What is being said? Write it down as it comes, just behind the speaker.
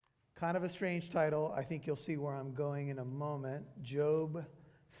Kind of a strange title. I think you'll see where I'm going in a moment. Job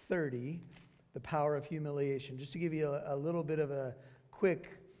 30, the power of humiliation. Just to give you a little bit of a quick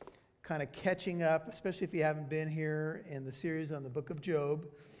kind of catching up, especially if you haven't been here in the series on the book of Job,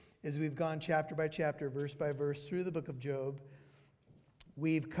 as we've gone chapter by chapter, verse by verse through the book of Job.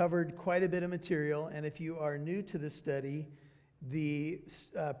 We've covered quite a bit of material, and if you are new to this study, the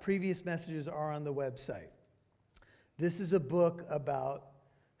previous messages are on the website. This is a book about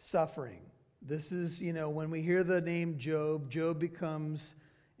suffering. This is, when we hear the name Job, Job becomes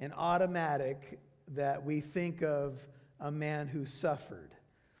an automatic that we think of a man who suffered.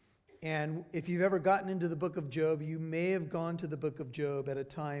 And if you've ever gotten into the book of Job, you may have gone to the book of Job at a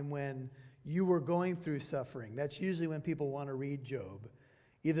time when you were going through suffering. That's usually when people want to read Job,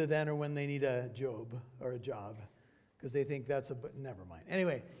 either then or when they need a job or a job, because they think that's never mind.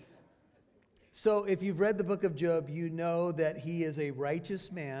 Anyway, so if you've read the book of Job, you know that he is a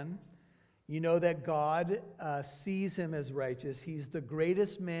righteous man. You know that God sees him as righteous. He's the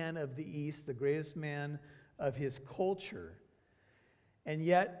greatest man of the East, the greatest man of his culture. And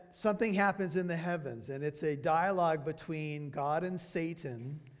yet something happens in the heavens, and it's a dialogue between God and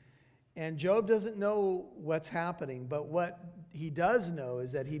Satan. And Job doesn't know what's happening, but what he does know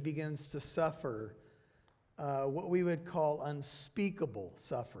is that he begins to suffer what we would call unspeakable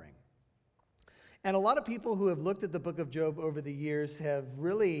suffering. And a lot of people who have looked at the book of Job over the years have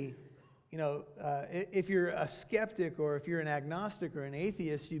really, if you're a skeptic or if you're an agnostic or an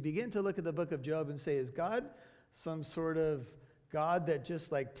atheist, you begin to look at the book of Job and say, is God some sort of God that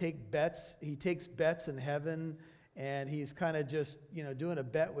just he takes bets in heaven, and he's kind of just, doing a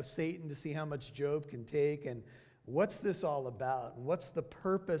bet with Satan to see how much Job can take, and what's this all about, and what's the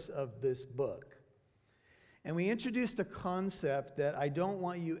purpose of this book? And we introduced a concept that I don't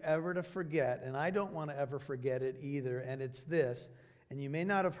want you ever to forget, and I don't want to ever forget it either, and it's this, and you may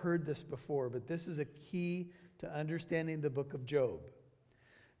not have heard this before, but this is a key to understanding the book of Job.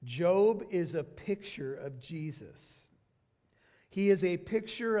 Job is a picture of Jesus. He is a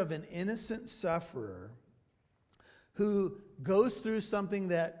picture of an innocent sufferer who goes through something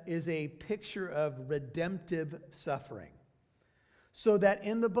that is a picture of redemptive suffering. So that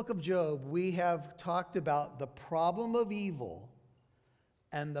in the book of Job, we have talked about the problem of evil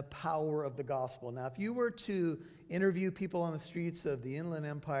and the power of the gospel. Now, if you were to interview people on the streets of the Inland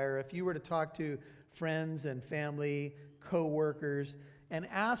Empire, if you were to talk to friends and family, co-workers, and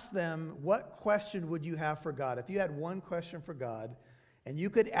ask them, what question would you have for God? If you had one question for God, and you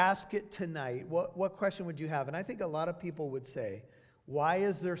could ask it tonight, what question would you have? And I think a lot of people would say, why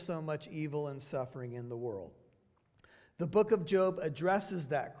is there so much evil and suffering in the world? The book of Job addresses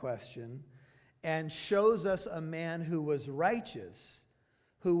that question and shows us a man who was righteous,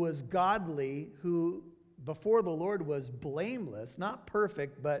 who was godly, who before the Lord was blameless, not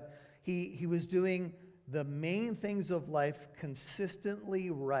perfect, but he was doing the main things of life consistently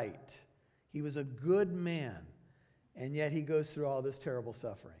right. He was a good man, and yet he goes through all this terrible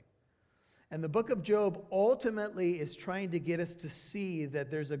suffering. And the book of Job ultimately is trying to get us to see that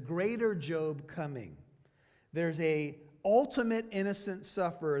there's a greater Job coming. There's a ultimate innocent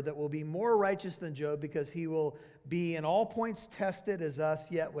sufferer that will be more righteous than Job because he will be in all points tested as us,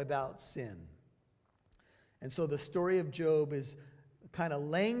 yet without sin. And so the story of Job is kind of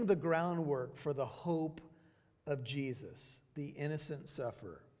laying the groundwork for the hope of Jesus, the innocent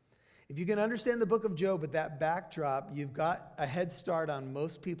sufferer. If you can understand the book of Job with that backdrop, you've got a head start on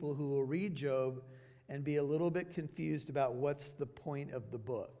most people who will read Job and be a little bit confused about what's the point of the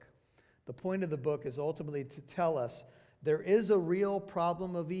book. The point of the book is ultimately to tell us there is a real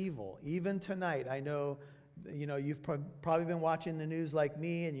problem of evil. Even tonight, I know, you've probably been watching the news like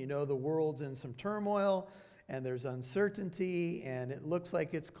me, and the world's in some turmoil, and there's uncertainty, and it looks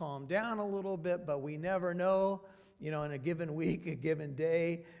like it's calmed down a little bit, but we never know, in a given week, a given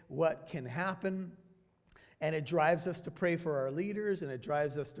day, what can happen. And it drives us to pray for our leaders, and it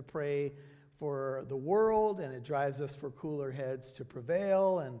drives us to pray for the world, and it drives us for cooler heads to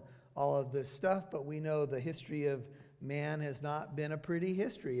prevail, and all of this stuff. But we know the history of man has not been a pretty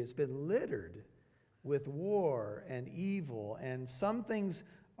history. It's been littered with war and evil, and some things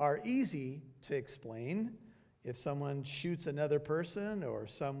are easy to explain. If someone shoots another person, or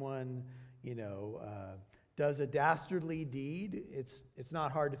someone, does a dastardly deed, it's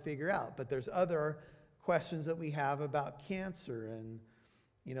not hard to figure out. But there's other questions that we have about cancer and,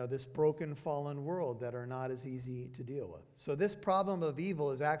 this broken, fallen world that are not as easy to deal with. So this problem of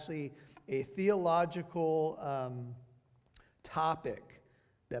evil is actually a theological topic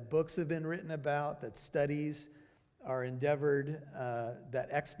that books have been written about, that studies are endeavored, that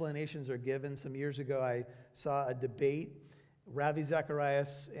explanations are given. Some years ago, I saw a debate Ravi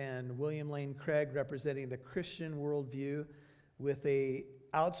Zacharias and William Lane Craig representing the Christian worldview with a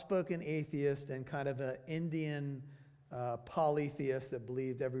outspoken atheist and kind of an Indian polytheist that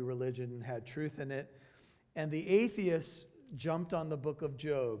believed every religion had truth in it. And the atheist jumped on the book of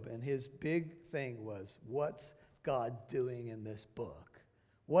Job, and his big thing was, what's God doing in this book?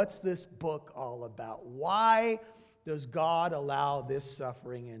 What's this book all about? Why does God allow this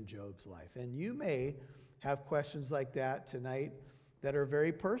suffering in Job's life? And you may have questions like that tonight that are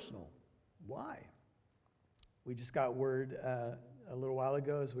very personal. Why? We just got word a little while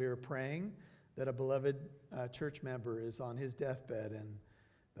ago as we were praying that a beloved church member is on his deathbed, and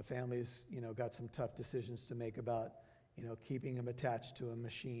the family's, got some tough decisions to make about, keeping him attached to a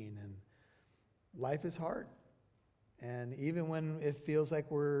machine. And life is hard. And even when it feels like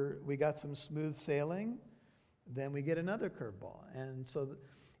we got some smooth sailing, then we get another curveball. And so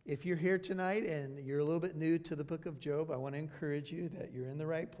if you're here tonight and you're a little bit new to the book of Job, I want to encourage you that you're in the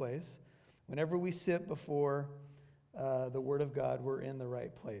right place. Whenever we sit before the Word of God, we're in the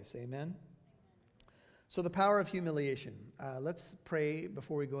right place. Amen? So the power of humiliation. Let's pray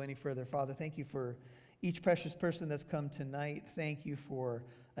before we go any further. Father, thank you for each precious person that's come tonight. Thank you for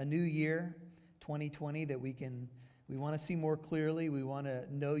a new year, 2020, that we want to see more clearly. We want to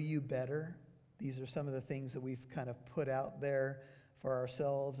know you better. These are some of the things that we've kind of put out there for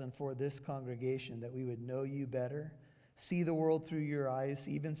ourselves and for this congregation, that we would know you better, see the world through your eyes,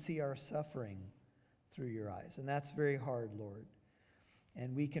 even see our suffering through your eyes. And that's very hard, Lord.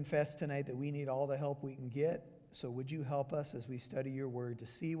 And we confess tonight that we need all the help we can get. So would you help us as we study your word to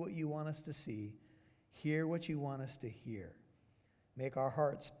see what you want us to see, hear what you want us to hear. Make our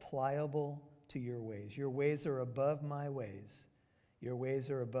hearts pliable to your ways. Your ways are above my ways. Your ways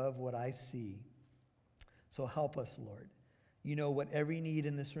are above what I see. So help us, Lord. You know what every need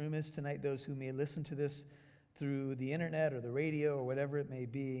in this room is tonight, those who may listen to this through the internet or the radio or whatever it may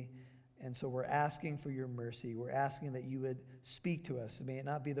be. And so we're asking for your mercy. We're asking that you would speak to us. May it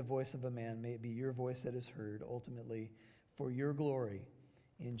not be the voice of a man. May it be your voice that is heard ultimately for your glory.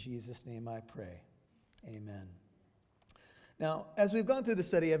 In Jesus' name I pray. Amen. Now, as we've gone through the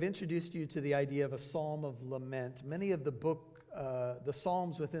study, I've introduced you to the idea of a psalm of lament. Many of the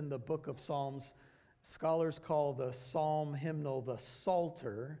psalms within the book of Psalms, scholars call the psalm hymnal the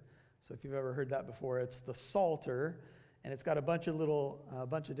Psalter. So if you've ever heard that before, it's the Psalter. And it's got a bunch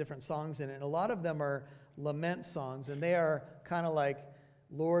of different songs in it. And a lot of them are lament songs. And they are kind of like,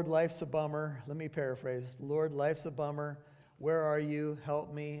 Lord, life's a bummer. Let me paraphrase. Lord, life's a bummer. Where are you?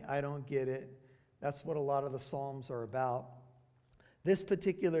 Help me. I don't get it. That's what a lot of the Psalms are about. This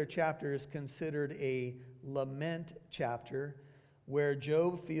particular chapter is considered a lament chapter where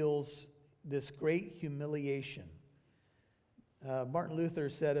Job feels this great humiliation. Martin Luther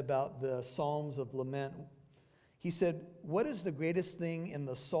said about the Psalms of lament, he said, "What is the greatest thing in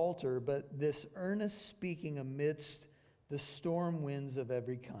the Psalter but this earnest speaking amidst the storm winds of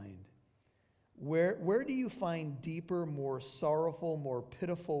every kind? Where do you find deeper, more sorrowful, more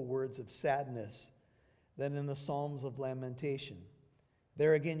pitiful words of sadness than in the Psalms of lamentation?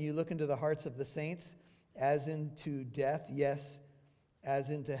 There again you look into the hearts of the saints as into death, yes, as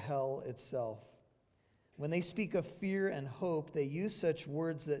into hell itself. When they speak of fear and hope, they use such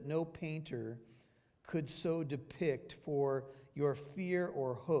words that no painter could so depict for your fear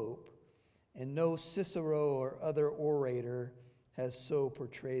or hope, and no Cicero or other orator has so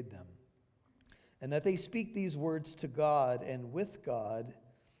portrayed them. And that they speak these words to God and with God,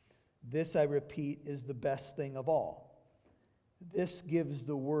 this, I repeat, is the best thing of all. This gives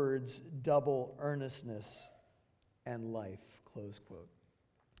the words double earnestness and life," close quote.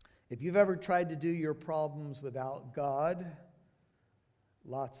 If you've ever tried to do your problems without God,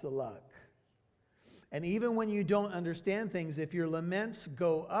 lots of luck. And even when you don't understand things, if your laments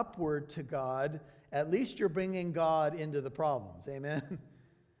go upward to God, at least you're bringing God into the problems. Amen?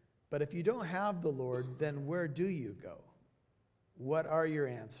 But if you don't have the Lord, then where do you go? What are your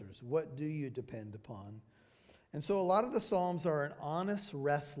answers? What do you depend upon? And so a lot of the Psalms are an honest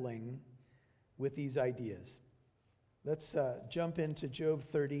wrestling with these ideas. Let's jump into Job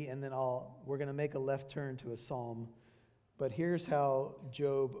 30, and then we're going to make a left turn to a psalm. But here's how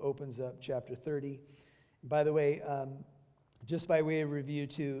Job opens up chapter 30. By the way, just by way of review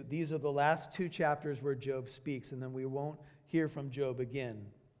too, these are the last two chapters where Job speaks, and then we won't hear from Job again.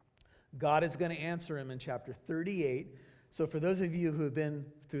 God is going to answer him in chapter 38. So for those of you who have been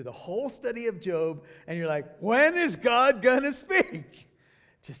through the whole study of Job, and you're like, when is God going to speak?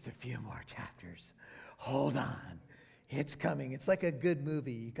 Just a few more chapters. Hold on. It's coming. It's like a good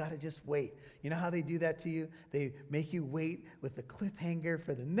movie. You got to just wait. You know how they do that to you? They make you wait with the cliffhanger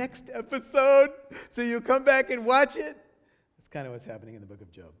for the next episode so you come back and watch it. It's kind of what's happening in the book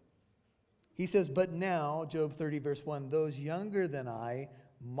of Job. He says, but now, Job 30, verse 1, those younger than I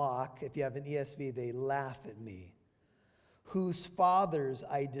mock. If you have an ESV, they laugh at me. Whose fathers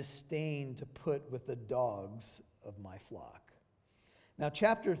I disdain to put with the dogs of my flock. Now,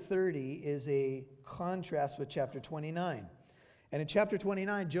 chapter 30 is a contrast with chapter 29. And in chapter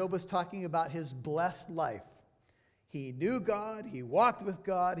 29, Job was talking about his blessed life. He knew God, he walked with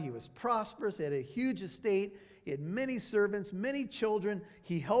God, he was prosperous, he had a huge estate, he had many servants, many children,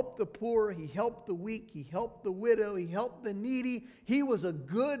 he helped the poor, he helped the weak, he helped the widow, he helped the needy. He was a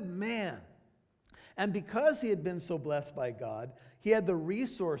good man. And because he had been so blessed by God, he had the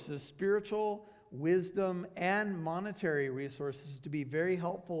resources, spiritual wisdom and monetary resources, to be very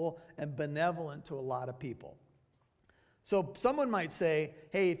helpful and benevolent to a lot of people. So someone might say,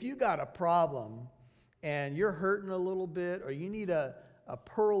 hey, if you got a problem and you're hurting a little bit, or you need a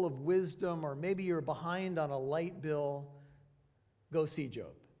pearl of wisdom, or maybe you're behind on a light bill, go see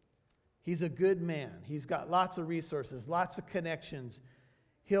Job. He's a good man. He's got lots of resources, lots of connections.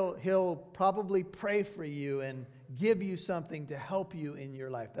 He'll probably pray for you and give you something to help you in your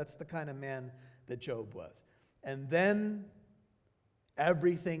life. That's the kind of man that Job was. And then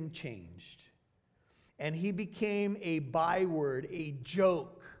everything changed. And he became a byword, a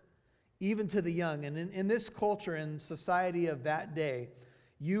joke, even to the young. And in this culture and society of that day,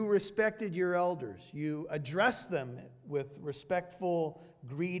 you respected your elders. You addressed them with respectful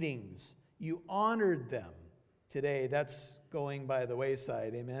greetings. You honored them. Today, that's going by the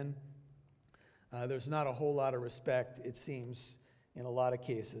wayside, amen? There's not a whole lot of respect, it seems, in a lot of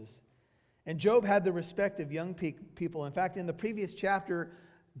cases. And Job had the respect of young people. In fact, in the previous chapter,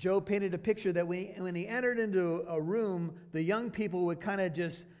 Job painted a picture that when he entered into a room, the young people would kind of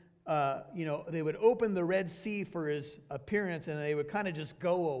just, they would open the Red Sea for his appearance, and they would kind of just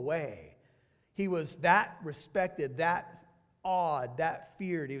go away. He was that respected, that awed, that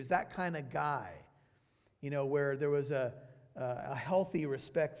feared. He was that kind of guy, where there was a healthy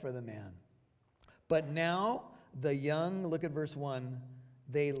respect for the man. But now, the young, look at verse 1,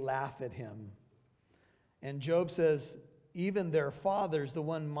 they laugh at him. And Job says, even their fathers, the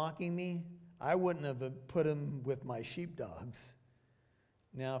one mocking me, I wouldn't have put him with my sheepdogs.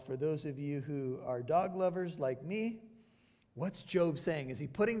 Now, for those of you who are dog lovers like me, what's Job saying? Is he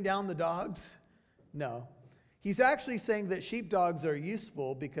putting down the dogs? No. He's actually saying that sheepdogs are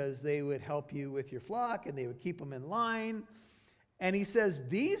useful because they would help you with your flock and they would keep them in line. And he says,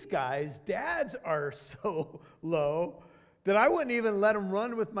 these guys, dads, are so low that I wouldn't even let them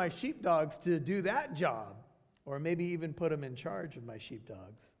run with my sheepdogs to do that job, or maybe even put them in charge of my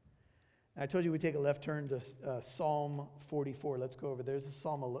sheepdogs. I told you we'd take a left turn to Psalm 44. Let's go over there. There's a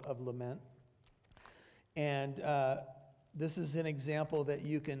psalm of lament. And this is an example that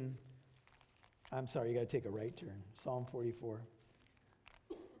you can, you got to take a right turn. Psalm 44.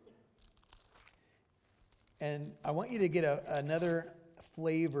 And I want you to get another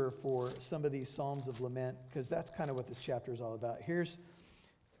flavor for some of these psalms of lament, because that's kind of what this chapter is all about.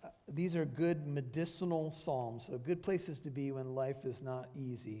 These are good medicinal psalms, so good places to be when life is not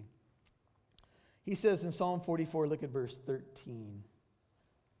easy. He says in Psalm 44, look at verse 13.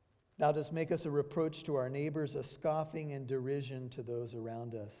 Thou dost make us a reproach to our neighbors, a scoffing and derision to those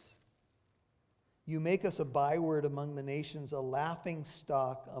around us. You make us a byword among the nations, a laughing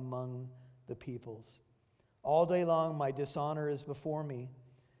stock among the peoples. All day long my dishonor is before me,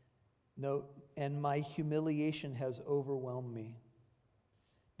 and my humiliation has overwhelmed me.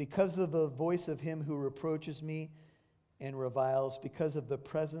 Because of the voice of him who reproaches me and reviles, because of the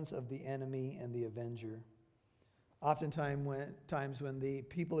presence of the enemy and the avenger. Oftentimes when the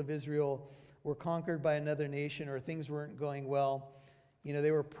people of Israel were conquered by another nation or things weren't going well,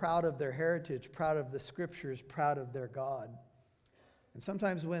 they were proud of their heritage, proud of the scriptures, proud of their God. And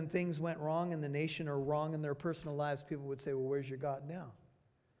sometimes when things went wrong in the nation or wrong in their personal lives, people would say, well, where's your God now?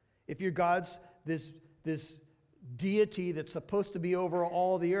 If your God's this deity that's supposed to be over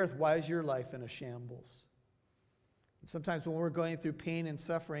all the earth, why is your life in a shambles? And sometimes when we're going through pain and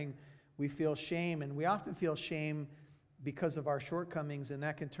suffering, we feel shame, and we often feel shame because of our shortcomings, and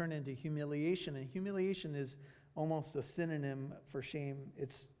that can turn into humiliation. And humiliation is almost a synonym for shame.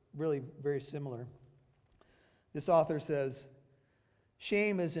 It's really very similar. This author says,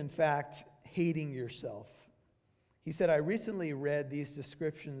 shame is in fact hating yourself. He said, I recently read these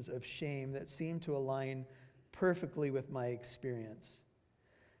descriptions of shame that seem to align perfectly with my experience.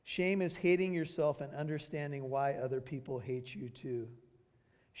 Shame is hating yourself and understanding why other people hate you too.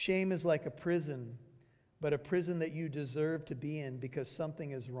 Shame is like a prison, but a prison that you deserve to be in because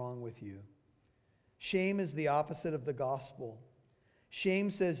something is wrong with you. Shame is the opposite of the gospel.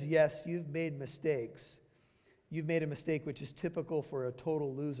 Shame says, yes, you've made mistakes, you've made a mistake, which is typical for a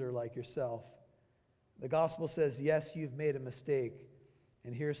total loser like yourself. The gospel says, yes, you've made a mistake,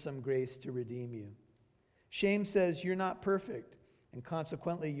 and here's some grace to redeem you. Shame says you're not perfect, and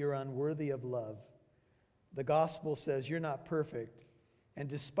consequently you're unworthy of love. The gospel says you're not perfect, and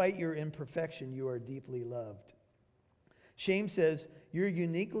despite your imperfection, you are deeply loved. Shame says you're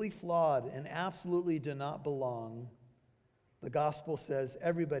uniquely flawed and absolutely do not belong. The gospel says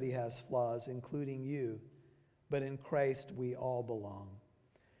everybody has flaws, including you, but in Christ we all belong.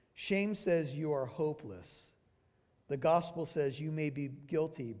 Shame says you are hopeless. The gospel says you may be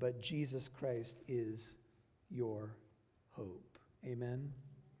guilty, but Jesus Christ is your hope. Amen?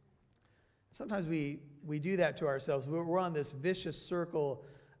 Sometimes we do that to ourselves. We're on this vicious circle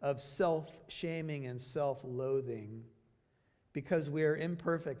of self-shaming and self-loathing because we are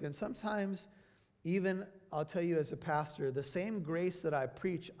imperfect. And sometimes, even, I'll tell you as a pastor, the same grace that I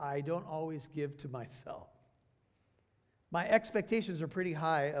preach, I don't always give to myself. My expectations are pretty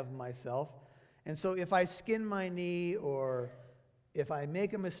high of myself. And so if I skin my knee, or if I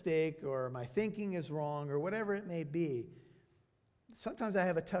make a mistake, or my thinking is wrong, or whatever it may be, sometimes I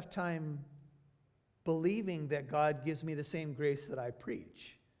have a tough time believing that God gives me the same grace that I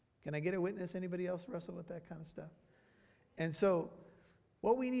preach. Can I get a witness? Anybody else wrestle with that kind of stuff? And so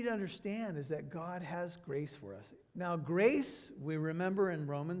what we need to understand is that God has grace for us. Now, grace, we remember in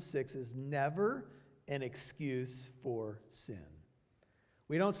Romans 6, is never an excuse for sin.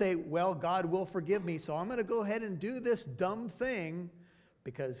 We don't say, well, God will forgive me, so I'm going to go ahead and do this dumb thing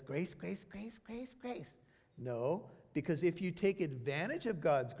because grace, grace, grace, grace, grace. No, because if you take advantage of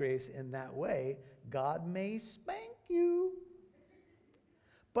God's grace in that way, God may spank you.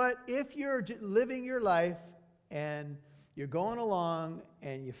 But if you're living your life and you're going along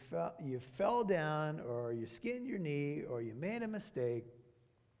and you fell down, or you skinned your knee, or you made a mistake,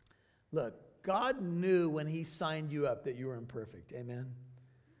 look, God knew when he signed you up that you were imperfect. Amen?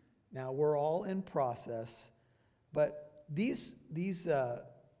 Now, we're all in process, but these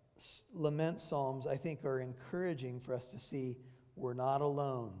lament psalms, I think, are encouraging for us to see we're not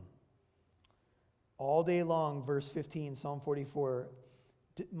alone. All day long, verse 15, Psalm 44,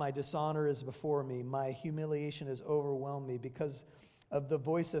 my dishonor is before me, my humiliation has overwhelmed me because of the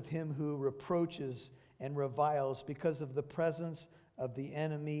voice of him who reproaches and reviles, because of the presence of the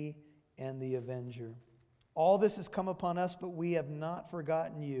enemy and the avenger. All this has come upon us, but we have not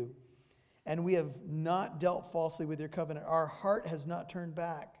forgotten you, and we have not dealt falsely with your covenant. Our heart has not turned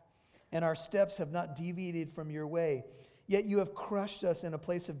back, and our steps have not deviated from your way. Yet you have crushed us in a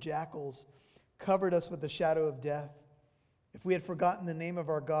place of jackals, covered us with the shadow of death. If we had forgotten the name of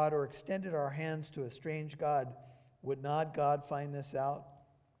our God or extended our hands to a strange God, would not God find this out?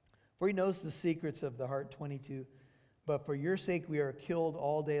 For he knows the secrets of the heart. 22. But for your sake we are killed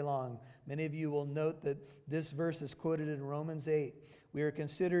all day long. Many of you will note that this verse is quoted in Romans 8. We are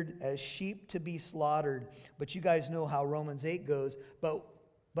considered as sheep to be slaughtered. But you guys know how Romans 8 goes.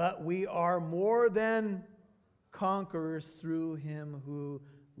 But we are more than conquerors through him who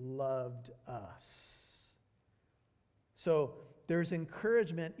loved us. So there's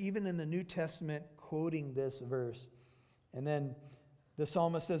encouragement even in the New Testament quoting this verse. And then the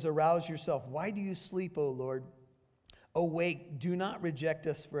psalmist says, arouse yourself. Why do you sleep, O Lord? Awake, do not reject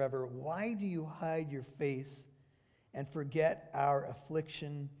us forever. Why do you hide your face and forget our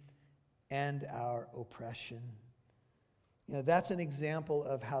affliction and our oppression? You know, that's an example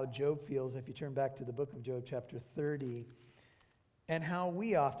of how Job feels if you turn back to the book of Job, chapter 30, and how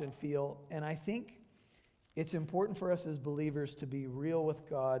we often feel. And I think it's important for us as believers to be real with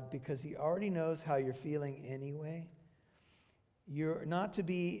God because he already knows how you're feeling anyway. I'm not to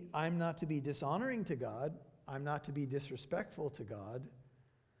be dishonoring to God. I'm not to be disrespectful to God.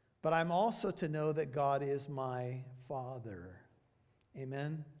 But I'm also to know that God is my Father.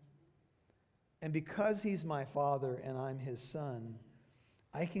 Amen? And because he's my Father and I'm his son,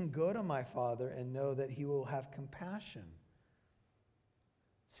 I can go to my Father and know that he will have compassion.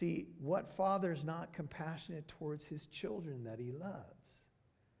 See, what father is not compassionate towards his children that he loves?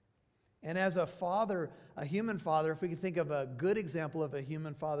 And as a father, a human father, if we can think of a good example of a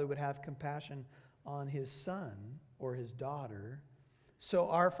human father would have compassion on his son or his daughter, so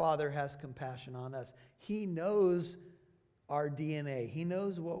our Father has compassion on us. He knows our DNA. He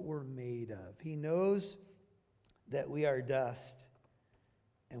knows what we're made of. He knows that we are dust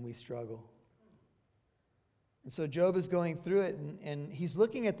and we struggle. And so Job is going through it, and he's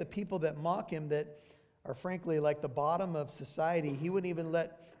looking at the people that mock him that are frankly like the bottom of society. He wouldn't even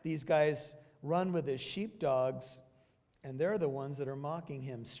let these guys run with his sheepdogs, and they're the ones that are mocking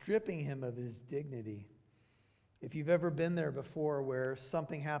him, stripping him of his dignity. If you've ever been there before where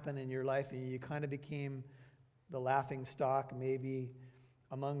something happened in your life and you kind of became the laughing stock, maybe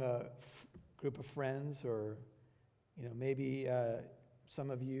among a group of friends, or maybe some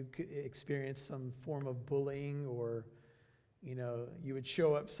of you experienced some form of bullying, or you would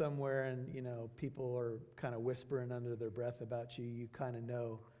show up somewhere and people are kind of whispering under their breath about you. You kind of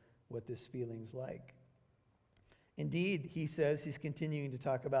know what this feeling's like. Indeed, he says, he's continuing to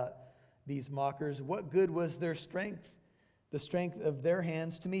talk about these mockers. What good was their strength? The strength of their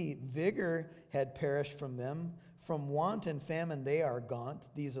hands to me. Vigor had perished from them. From want and famine they are gaunt.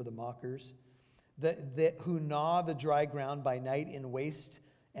 These are the mockers. Who gnaw the dry ground by night in waste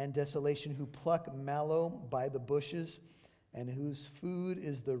and desolation, who pluck mallow by the bushes, and whose food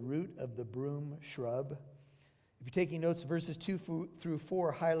is the root of the broom shrub. If you're taking notes, verses 2 through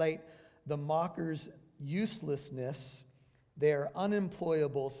 4 highlight the mockers' uselessness. They are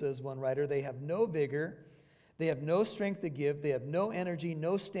unemployable, says one writer. They have no vigor. They have no strength to give. They have no energy,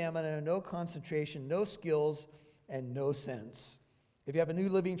 no stamina, no concentration, no skills, and no sense. If you have a New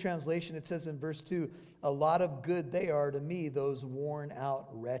Living Translation, it says in verse 2, a lot of good they are to me, those worn out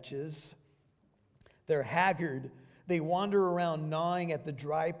wretches. They're haggard. They wander around gnawing at the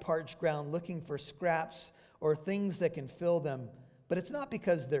dry, parched ground, looking for scraps or things that can fill them. But it's not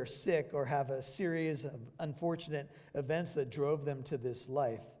because they're sick or have a series of unfortunate events that drove them to this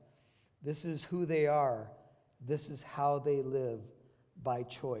life. This is who they are. This is how they live, by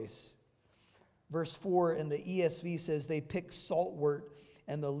choice. Verse 4 in the ESV says, they pick saltwort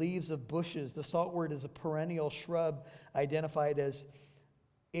and the leaves of bushes. The saltwort is a perennial shrub identified as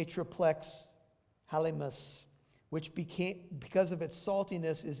Atriplex halimus, which because of its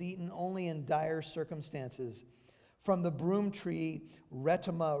saltiness is eaten only in dire circumstances. From the broom tree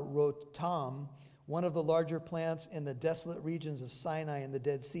Retama rotam, one of the larger plants in the desolate regions of Sinai and the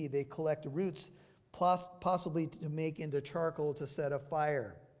Dead Sea, they collect roots possibly to make into charcoal to set a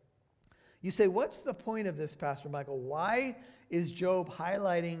fire. You say, what's the point of this, Pastor Michael? Why is Job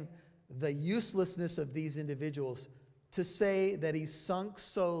highlighting the uselessness of these individuals? To say that he's sunk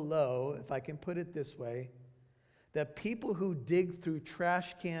so low, if I can put it this way, that people who dig through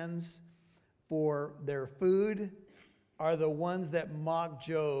trash cans for their food are the ones that mock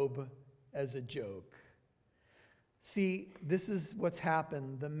Job as a joke. See, this is what's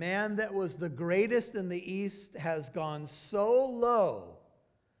happened. The man that was the greatest in the East has gone so low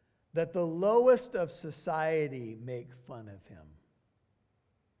that the lowest of society make fun of him.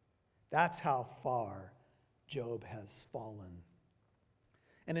 That's how far Job has fallen.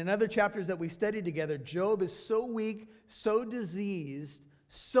 And in other chapters that we studied together, Job is so weak, so diseased,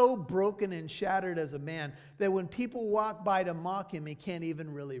 so broken and shattered as a man that when people walk by to mock him, he can't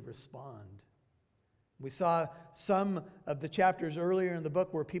even really respond. We saw some of the chapters earlier in the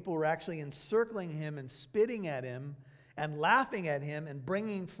book where people were actually encircling him and spitting at him and laughing at him and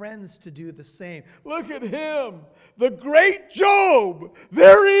bringing friends to do the same. Look at him, the great Job.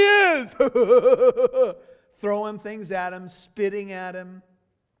 There he is. Throwing things at him, spitting at him.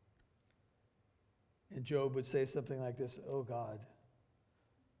 And Job would say something like this, oh God,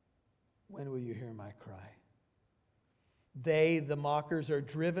 when will you hear my cry? They, the mockers, are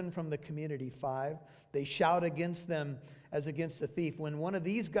driven from the community. 5, they shout against them as against a thief. When one of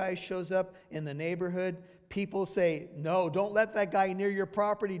these guys shows up in the neighborhood, people say, no, don't let that guy near your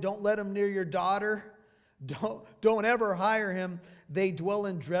property. Don't let him near your daughter. Don't ever hire him. They dwell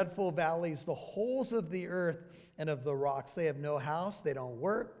in dreadful valleys, the holes of the earth and of the rocks. They have no house. They don't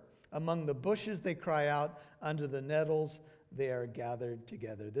work. Among the bushes they cry out. Under the nettles they are gathered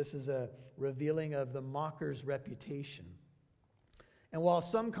together. This is a revealing of the mocker's reputation. And while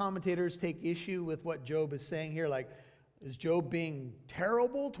some commentators take issue with what Job is saying here, like, is Job being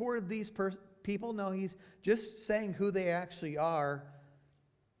terrible toward these people? No, he's just saying who they actually are.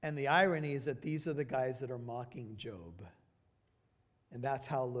 And the irony is that these are the guys that are mocking Job. And that's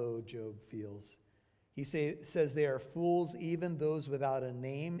how low Job feels. He says they are fools, even those without a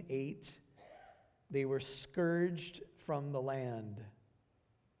name. 8, they were scourged from the land.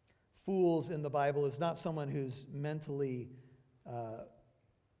 Fools in the Bible is not someone who's mentally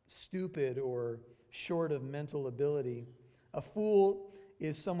stupid or short of mental ability. A fool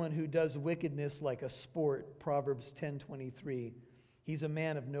is someone who does wickedness like a sport. Proverbs 10:23. He's a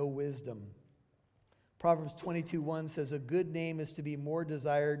man of no wisdom. Proverbs 22:1 says, a good name is to be more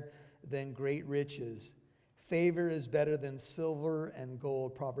desired than great riches. Favor is better than silver and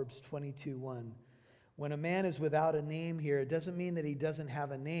gold. Proverbs 22:1. When a man is without a name here, it doesn't mean that he doesn't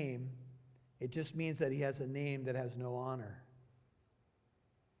have a name. It just means that he has a name that has no honor.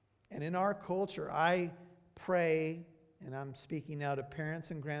 And in our culture, I pray, and I'm speaking now to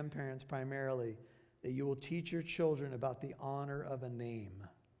parents and grandparents primarily, that you will teach your children about the honor of a name.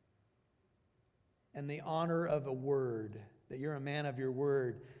 and the honor of a word, that you're a man of your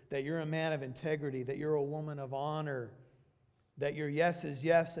word, that you're a man of integrity, that you're a woman of honor, that your yes is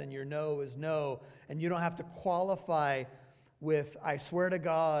yes and your no is no, and you don't have to qualify with I swear to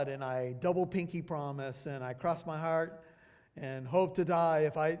God and I double pinky promise and I cross my heart and hope to die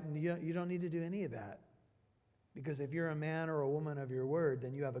if I... You don't need to do any of that. Because if you're a man or a woman of your word,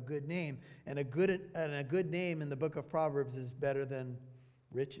 then you have a good name. And a good name in the book of Proverbs is better than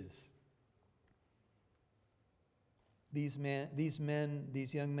riches. These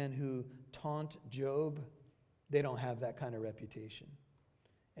young men who taunt Job, they don't have that kind of reputation.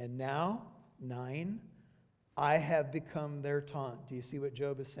 And now, 9, I have become their taunt. Do you see what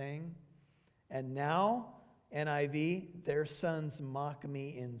Job is saying? And now, NIV, their sons mock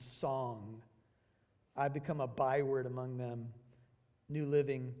me in song. I've become a byword among them. New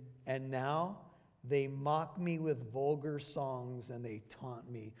Living. And now they mock me with vulgar songs and they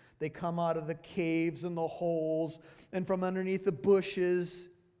taunt me. They come out of the caves and the holes and from underneath the bushes,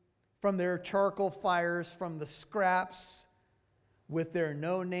 from their charcoal fires, from the scraps, with their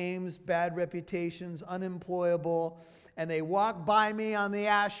no names, bad reputations, unemployable. And they walk by me on the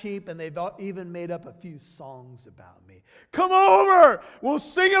ash heap, and they've even made up a few songs about me. Come over! We'll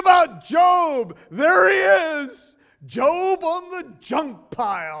sing about Job! There he is! Job on the junk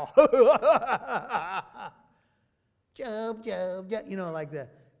pile! Job, Job, Job. You know, like the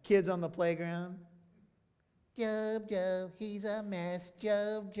kids on the playground. Job, Job, he's a mess.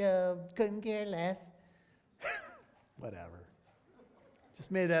 Job, Job, couldn't care less. Whatever. Just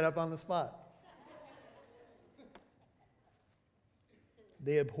made that up on the spot.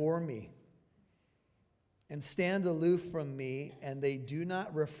 They abhor me and stand aloof from me, and they do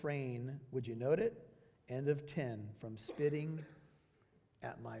not refrain, would you note it? End of 10, from spitting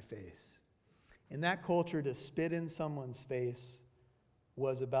at my face. In that culture, to spit in someone's face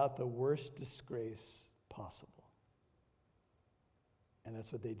was about the worst disgrace possible. And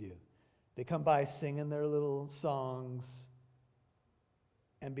that's what they do. They come by singing their little songs,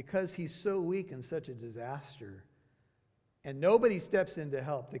 and because he's so weak and such a disaster, and nobody steps in to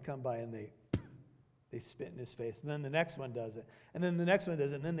help, they come by and they spit in his face. And then the next one does it. And then the next one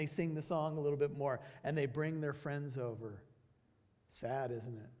does it. And then they sing the song a little bit more. And they bring their friends over. Sad,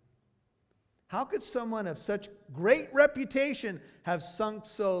 isn't it? How could someone of such great reputation have sunk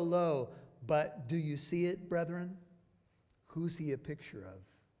so low? But do you see it, brethren? Who's he a picture of?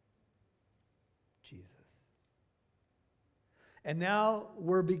 Jesus. And now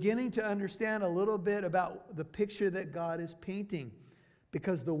we're beginning to understand a little bit about the picture that God is painting.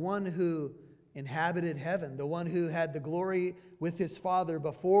 Because the one who inhabited heaven, the one who had the glory with his Father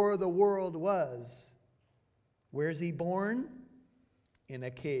before the world was, where's he born? In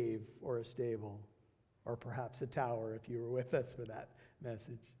a cave or a stable, or perhaps a tower if you were with us for that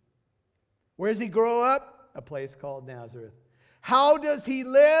message. Where does he grow up? A place called Nazareth. How does he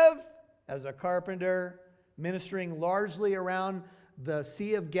live? As a carpenter, ministering largely around the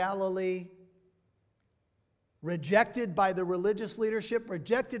Sea of Galilee, rejected by the religious leadership,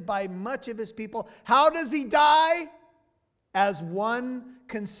 rejected by much of his people. How does he die? As one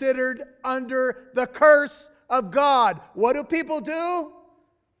considered under the curse of God. What do people do?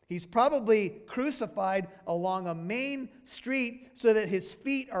 He's probably crucified along a main street so that his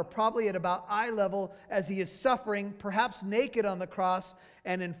feet are probably at about eye level as he is suffering, perhaps naked on the cross,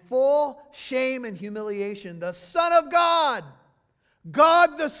 and in full shame and humiliation. The Son of God,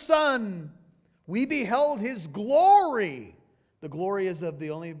 God the Son, we beheld his glory. The glory is of the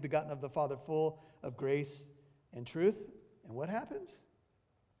only begotten of the Father, full of grace and truth. And what happens?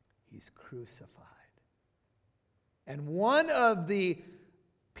 He's crucified. And one of the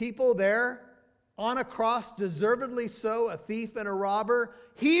people there on a cross, deservedly so, a thief and a robber,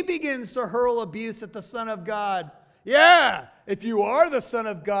 he begins to hurl abuse at the Son of God. Yeah, if you are the Son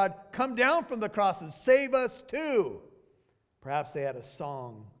of God, come down from the cross and save us too. Perhaps they had a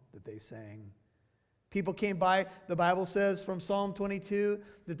song that they sang. People came by, the Bible says from Psalm 22,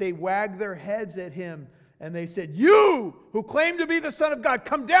 that they wagged their heads at him and they said, "You who claim to be the Son of God,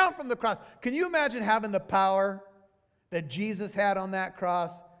 come down from the cross." Can you imagine having the power that Jesus had on that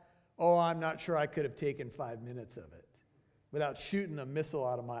cross? Oh, I'm not sure I could have taken 5 minutes of it without shooting a missile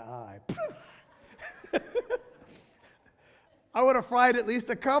out of my eye. I would have fried at least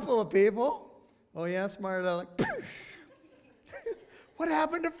a couple of people. Oh yeah, smart aleck. What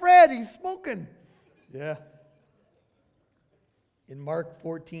happened to Fred? He's smoking. Yeah. In Mark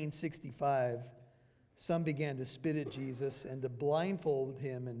 14:65, some began to spit at Jesus and to blindfold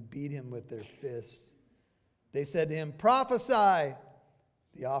him and beat him with their fists. They said to him, "Prophesy."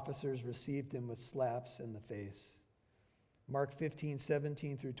 The officers received him with slaps in the face. Mark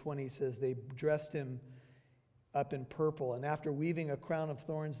 15:17-20 says they dressed him up in purple, and after weaving a crown of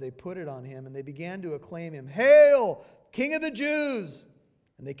thorns, they put it on him, and they began to acclaim him, "Hail, King of the Jews!"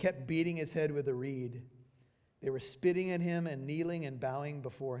 And they kept beating his head with a reed. They were spitting at him and kneeling and bowing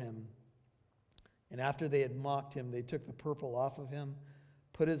before him. And after they had mocked him, they took the purple off of him,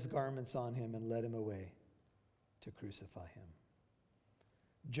 put his garments on him, and led him away to crucify him.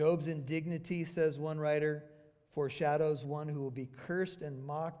 Job's indignity, says one writer, foreshadows one who will be cursed and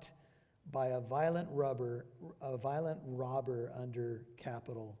mocked by a violent robber under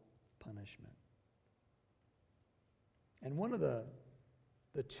capital punishment. And one of the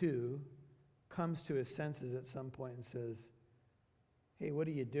two comes to his senses at some point and says, "Hey, what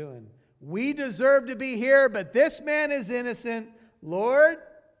are you doing? We deserve to be here, but this man is innocent. Lord,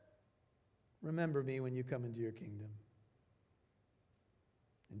 remember me when you come into your kingdom."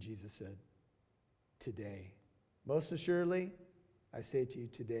 And Jesus said, "Today, most assuredly, I say to you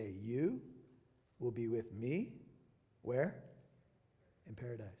today, you will be with me." Where? In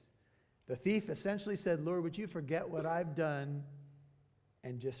paradise. The thief essentially said, "Lord, would you forget what I've done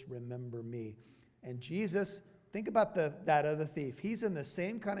and just remember me?" And Jesus, think about that other thief. He's in the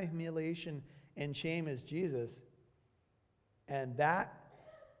same kind of humiliation and shame as Jesus. And that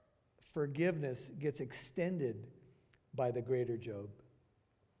forgiveness gets extended by the greater Job.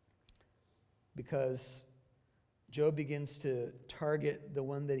 Because Job begins to target the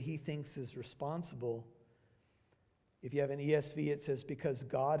one that he thinks is responsible. If you have an ESV, it says, "Because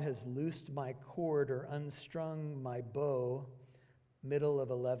God has loosed my cord or unstrung my bow," middle of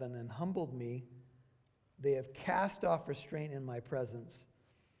 11, "and humbled me, they have cast off restraint in my presence."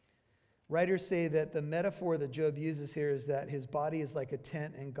 Writers say that the metaphor that Job uses here is that his body is like a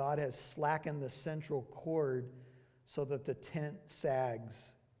tent and God has slackened the central cord so that the tent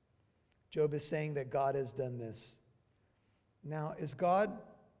sags. Job is saying that God has done this. Now, is God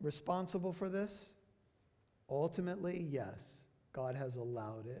responsible for this? Ultimately, yes. God has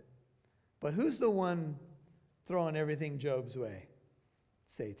allowed it. But who's the one throwing everything Job's way?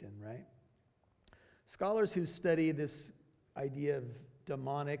 Satan, right? Scholars who study this idea of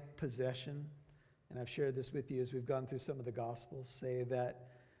demonic possession, and I've shared this with you as we've gone through some of the Gospels, say that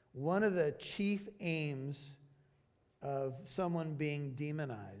one of the chief aims of someone being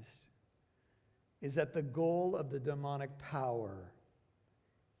demonized is that the goal of the demonic power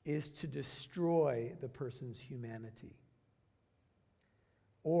is to destroy the person's humanity.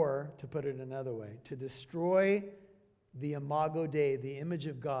 Or, to put it another way, to destroy the imago Dei, the image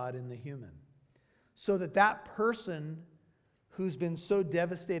of God in the human. So that that person who's been so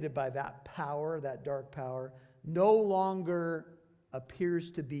devastated by that power, that dark power, no longer appears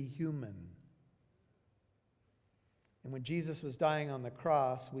to be human. And when Jesus was dying on the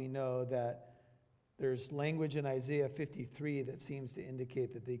cross, we know that there's language in Isaiah 53 that seems to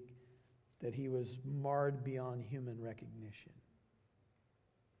indicate that he was marred beyond human recognition.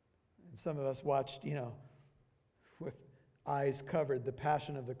 And some of us watched, with eyes covered, The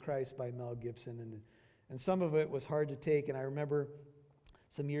Passion of the Christ by Mel Gibson. And some of it was hard to take. And I remember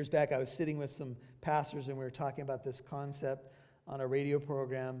some years back, I was sitting with some pastors and we were talking about this concept on a radio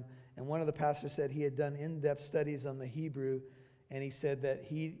program. And one of the pastors said he had done in-depth studies on the Hebrew. And he said that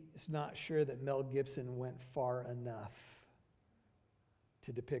he is not sure that Mel Gibson went far enough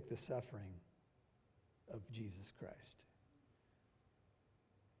to depict the suffering of Jesus Christ.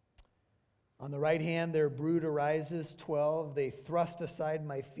 On the right hand, their brood arises, 12. They thrust aside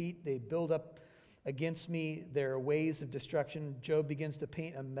my feet. They build up against me their ways of destruction. Job begins to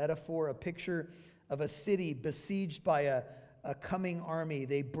paint a metaphor, a picture of a city besieged by a coming army.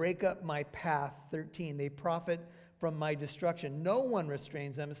 They break up my path, 13. They profit from my destruction. No one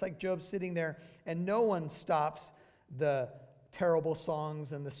restrains them. It's like Job sitting there and no one stops the terrible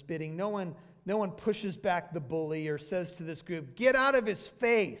songs and the spitting. No one pushes back the bully or says to this group, "Get out of his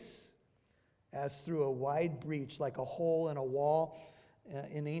face," as through a wide breach, like a hole in a wall.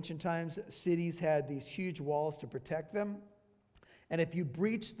 In ancient times, cities had these huge walls to protect them. And if you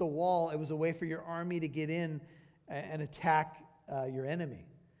breached the wall, it was a way for your army to get in and attack your enemy.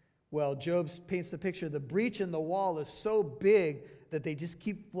 Well, Job paints the picture. The breach in the wall is so big that they just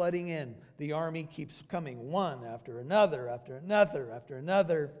keep flooding in. The army keeps coming, one after another, after another, after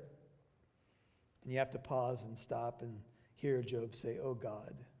another. And you have to pause and stop and hear Job say, "Oh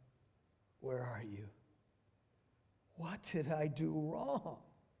God, where are you? What did I do wrong?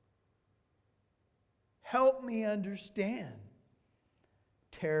 Help me understand."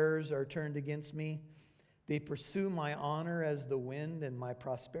 Terrors are turned against me. They pursue my honor as the wind, and my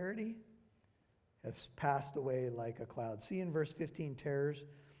prosperity has passed away like a cloud. See in verse 15, terrors.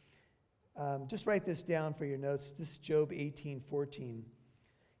 Just write this down for your notes. This is Job 18:14.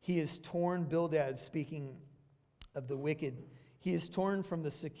 He is torn, Bildad speaking of the wicked. He is torn from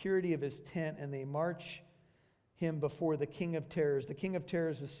the security of his tent, and they march him before the king of terrors. The king of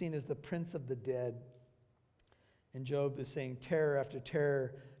terrors was seen as the prince of the dead. And Job is saying, terror after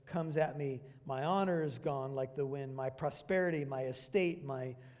terror comes at me. My honor is gone like the wind. My prosperity, my estate,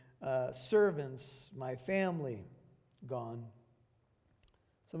 my servants, my family, gone.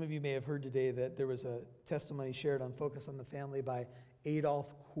 Some of you may have heard today that there was a testimony shared on Focus on the Family by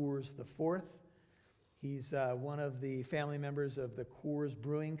Adolf Coors IV. He's one of the family members of the Coors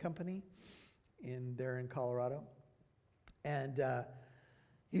Brewing Company there in Colorado. And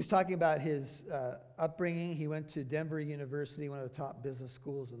he was talking about his upbringing. He went to Denver University, one of the top business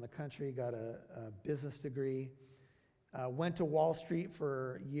schools in the country, got a business degree, went to Wall Street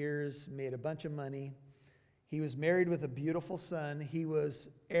for years, made a bunch of money. He was married with a beautiful son. He was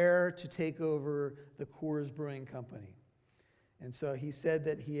heir to take over the Coors Brewing Company. And so he said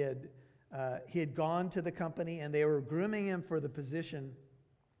that he had gone to the company and they were grooming him for the position.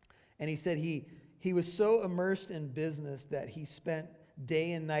 And he said he was so immersed in business that he spent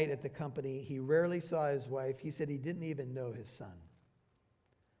day and night at the company. He rarely saw his wife. He said he didn't even know his son.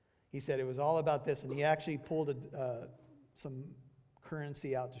 He said it was all about this, and he actually pulled some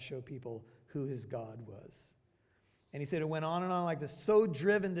currency out to show people who his God was. And he said it went on and on like this, so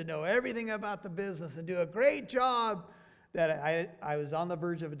driven to know everything about the business and do a great job that I was on the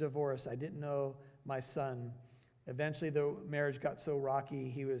verge of a divorce. I didn't know my son. Eventually, the marriage got so rocky,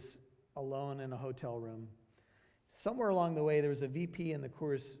 he was alone in a hotel room. Somewhere along the way, there was a VP in the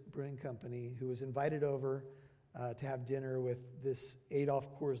Coors Brewing Company who was invited over to have dinner with this Adolf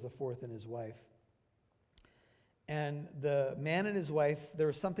Coors IV and his wife. And the man and his wife, there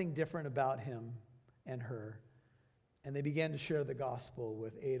was something different about him and her. And they began to share the gospel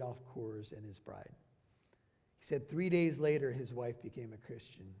with Adolf Coors and his bride. He said 3 days later, his wife became a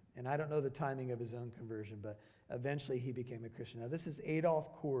Christian. And I don't know the timing of his own conversion, but eventually he became a Christian. Now, this is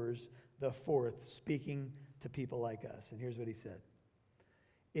Adolf Coors IV speaking to people like us. And here's what he said.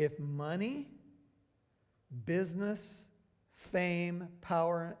 If money, business, fame,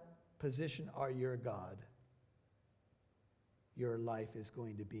 power, position are your God, your life is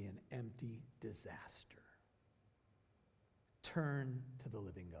going to be an empty disaster. Turn to the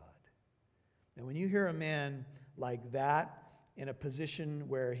living God. And when you hear a man like that in a position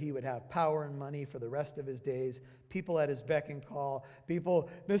where he would have power and money for the rest of his days, people at his beck and call, people,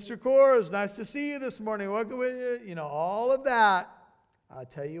 Mr. Coors, nice to see you this morning. What can we, all of that, I'll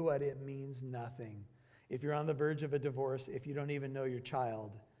tell you what, it means nothing. If you're on the verge of a divorce, if you don't even know your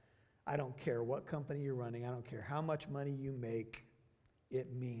child, I don't care what company you're running, I don't care how much money you make,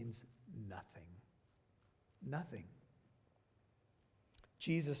 it means nothing. Nothing.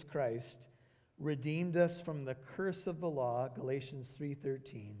 Jesus Christ redeemed us from the curse of the law, Galatians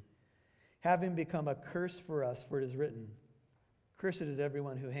 3:13, having become a curse for us, for it is written, cursed is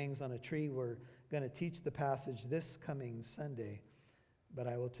everyone who hangs on a tree. We're going to teach the passage this coming Sunday, but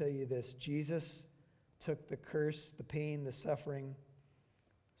I will tell you this, Jesus took the curse, the pain, the suffering,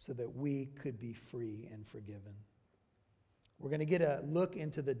 so that we could be free and forgiven. We're going to get a look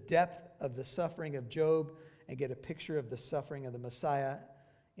into the depth of the suffering of Job and get a picture of the suffering of the Messiah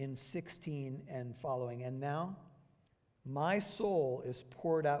in 16 and following. And now, my soul is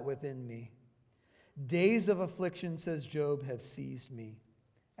poured out within me. Days of affliction, says Job, have seized me.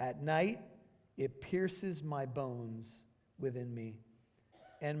 At night, it pierces my bones within me,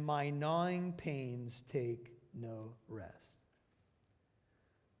 and my gnawing pains take no rest.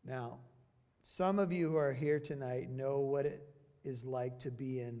 Now, some of you who are here tonight know what it is like to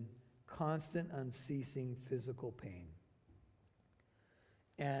be in constant, unceasing physical pain.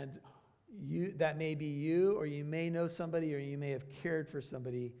 And that may be you, or you may know somebody, or you may have cared for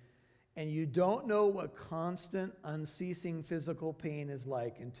somebody, and you don't know what constant, unceasing physical pain is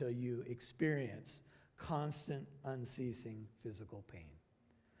like until you experience constant, unceasing physical pain.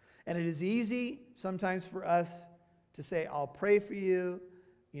 And it is easy sometimes for us to say, I'll pray for you,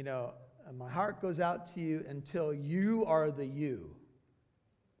 my heart goes out to you, until you are the you.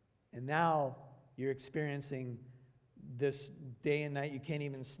 And now you're experiencing this day and night, you can't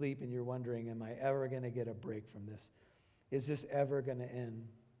even sleep, and you're wondering, am I ever going to get a break from this? Is this ever going to end?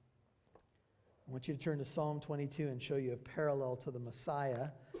 I want you to turn to Psalm 22 and show you a parallel to the Messiah.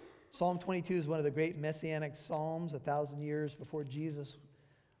 Psalm 22 is one of the great messianic psalms, 1,000 years before Jesus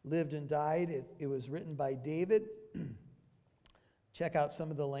lived and died. It was written by David. Check out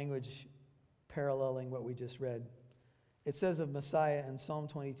some of the language paralleling what we just read. It says of Messiah in Psalm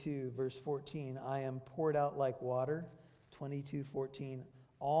 22, verse 14, I am poured out like water, 22:14,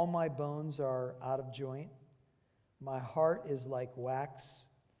 All my bones are out of joint. My heart is like wax.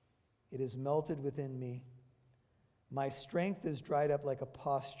 It is melted within me. My strength is dried up like a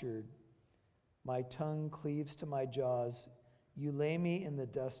potsherd. My tongue cleaves to my jaws. You lay me in the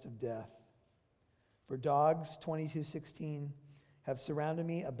dust of death. For dogs, 22:16, have surrounded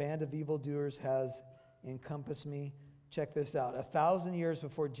me. A band of evildoers has encompassed me. Check this out. 1,000 years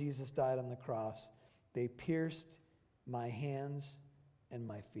before Jesus died on the cross, they pierced my hands and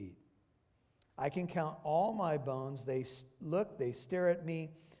my feet. I can count all my bones. They look, they stare at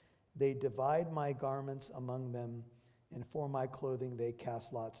me. They divide my garments among them, and for my clothing they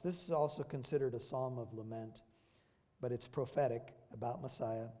cast lots. This is also considered a psalm of lament, but it's prophetic about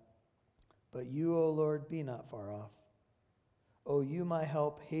Messiah. But you, O Lord, be not far off. O you, my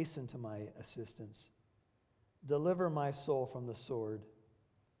help, hasten to my assistance. Deliver my soul from the sword,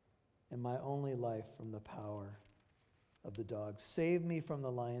 and my only life from the power of the dog. Save me from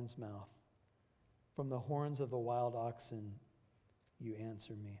the lion's mouth. From the horns of the wild oxen, you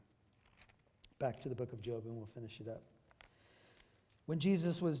answer me. Back to the book of Job, and we'll finish it up. When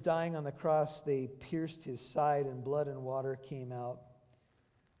Jesus was dying on the cross, they pierced his side, and blood and water came out.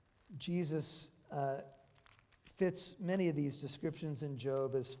 Jesus fits many of these descriptions in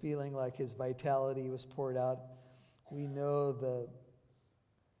Job as feeling like his vitality was poured out. We know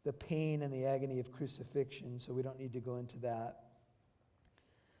the pain and the agony of crucifixion, so we don't need to go into that.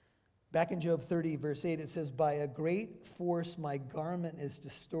 Back in Job 30, verse 8, it says, by a great force my garment is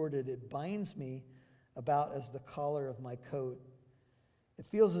distorted. It binds me about as the collar of my coat. It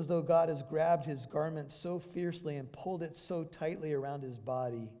feels as though God has grabbed his garment so fiercely and pulled it so tightly around his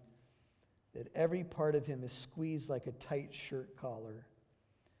body that every part of him is squeezed like a tight shirt collar.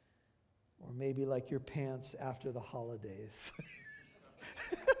 Or maybe like your pants after the holidays.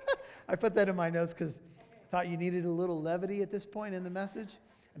 I put that in my notes because I thought you needed a little levity at this point in the message.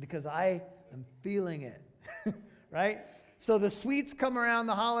 And because I am feeling it, right? So the sweets come around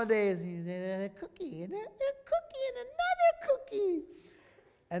the holidays, and a cookie, and a cookie, and another cookie.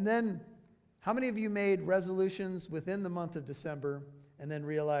 And then, how many of you made resolutions within the month of December and then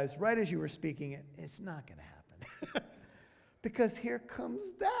realized right as you were speaking it, it's not going to happen? Because here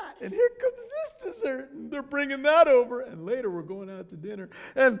comes that, and here comes this dessert, and they're bringing that over, and later we're going out to dinner,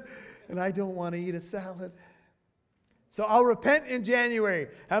 and I don't want to eat a salad. So I'll repent in January.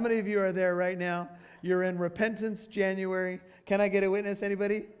 How many of you are there right now? You're in repentance January. Can I get a witness?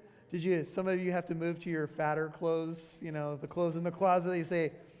 Anybody? Some of you have to move to your fatter clothes, the clothes in the closet. You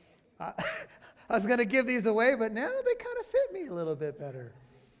say, I was going to give these away, but now they kind of fit me a little bit better.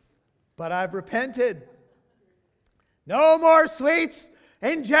 But I've repented. No more sweets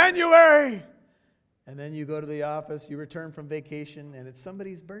in January. And then you go to the office, you return from vacation, and it's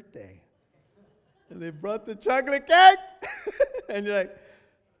somebody's birthday. And they brought the chocolate cake. And you're like,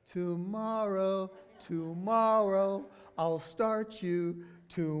 tomorrow, I'll start you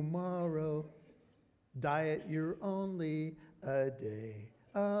tomorrow. Diet, you're only a day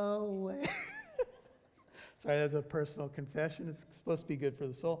away. Sorry, that's a personal confession. It's supposed to be good for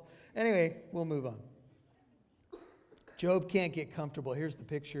the soul. Anyway, we'll move on. Job can't get comfortable. Here's the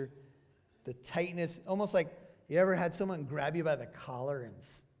picture. The tightness, almost like you ever had someone grab you by the collar and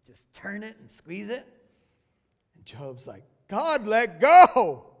just turn it and squeeze it? And Job's like, God, let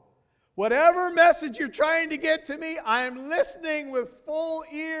go. Whatever message you're trying to get to me, I'm listening with full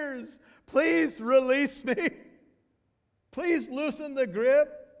ears. Please release me. Please loosen the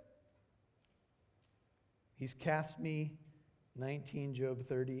grip. He's cast me, 19 Job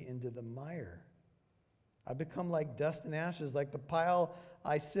 30, into the mire. I've become like dust and ashes, like the pile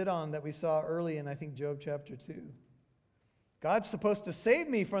I sit on that we saw early in, I think, Job chapter 2. God's supposed to save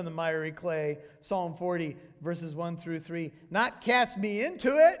me from the miry clay, Psalm 40, verses 1 through 3, not cast me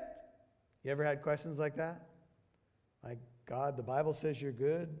into it. You ever had questions like that? Like, God, the Bible says you're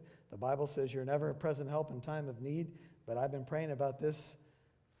good. The Bible says you're never a present help in time of need, but I've been praying about this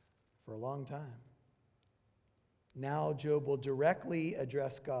for a long time. Now Job will directly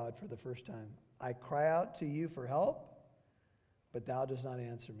address God for the first time. I cry out to you for help, but thou dost not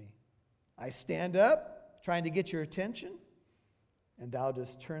answer me. I stand up, trying to get your attention, and thou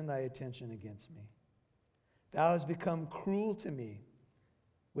dost turn thy attention against me. Thou hast become cruel to me.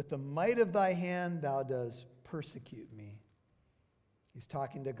 With the might of thy hand, thou dost persecute me. He's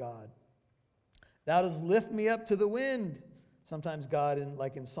talking to God. Thou dost lift me up to the wind. Sometimes God,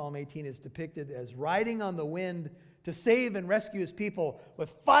 like in Psalm 18, is depicted as riding on the wind to save and rescue his people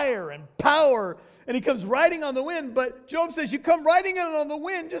with fire and power. And he comes riding on the wind, but Job says, you come riding on the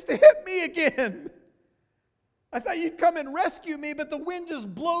wind just to hit me again. I thought you'd come and rescue me, but the wind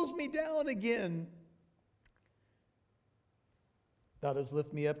just blows me down again. Thou dost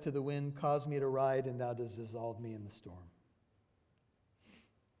lift me up to the wind, cause me to ride, and thou dost dissolve me in the storm.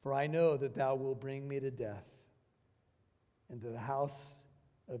 For I know that thou wilt bring me to death, into the house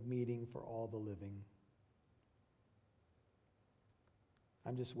of meeting for all the living.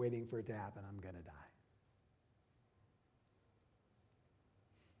 I'm just waiting for it to happen. I'm going to die.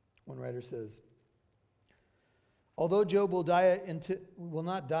 One writer says, although Job will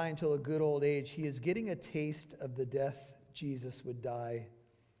not die until a good old age, he is getting a taste of the death Jesus would die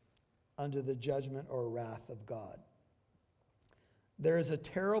under the judgment or wrath of God. There is a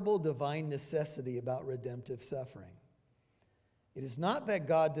terrible divine necessity about redemptive suffering. It is not that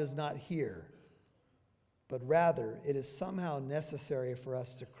God does not hear, but rather it is somehow necessary for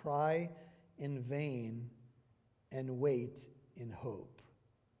us to cry in vain and wait in hope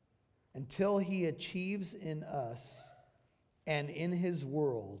until he achieves in us and in his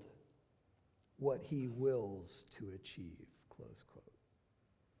world what he wills to achieve, close quote.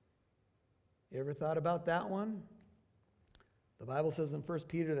 You ever thought about that one? The Bible says in 1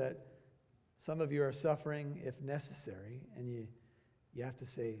 Peter that some of you are suffering if necessary, and you have to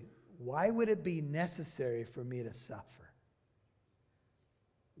say, why would it be necessary for me to suffer?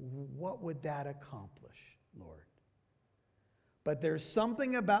 What would that accomplish, Lord? But there's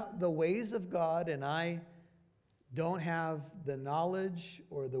something about the ways of God, and I don't have the knowledge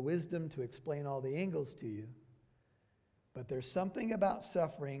or the wisdom to explain all the angles to you, but there's something about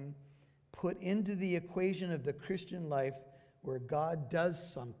suffering put into the equation of the Christian life where God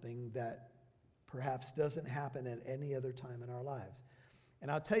does something that perhaps doesn't happen at any other time in our lives. And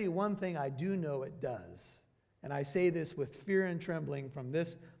I'll tell you one thing I do know it does, and I say this with fear and trembling from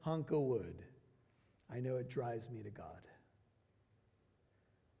this hunk of wood. I know it drives me to God.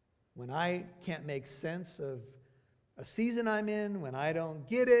 When I can't make sense of a season I'm in, when I don't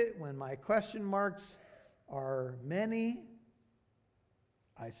get it, when my question marks are many,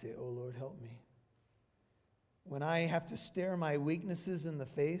 I say, oh Lord, help me. When I have to stare my weaknesses in the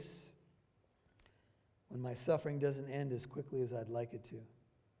face, when my suffering doesn't end as quickly as I'd like it to.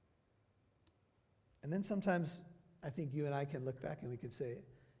 And then sometimes I think you and I can look back and we could say,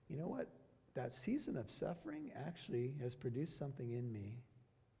 you know what? That season of suffering actually has produced something in me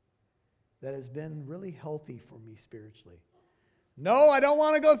that has been really healthy for me spiritually. No, I don't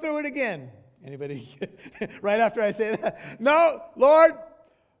want to go through it again. Anybody? Right after I say that? No, Lord,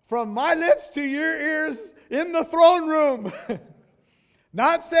 from my lips to your ears in the throne room.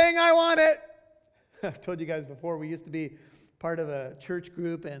 Not saying I want it. I've told you guys before, we used to be part of a church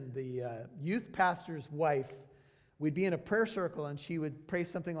group, and the youth pastor's wife, we'd be in a prayer circle, and she would pray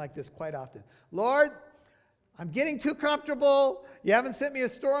something like this quite often. Lord, I'm getting too comfortable. You haven't sent me a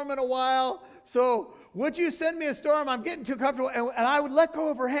storm in a while, so would you send me a storm? I'm getting too comfortable. And I would let go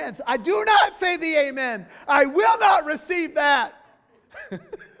of her hands. I do not say the amen. I will not receive that.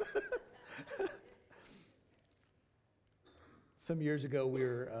 Some years ago, we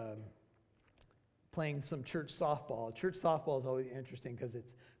were playing some church softball. Church softball is always interesting because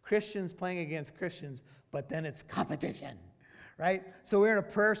it's Christians playing against Christians, but then it's competition, right? So we're in a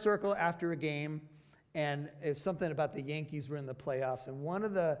prayer circle after a game, and it's something about the Yankees were in the playoffs, and one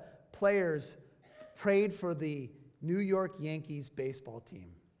of the players prayed for the New York Yankees baseball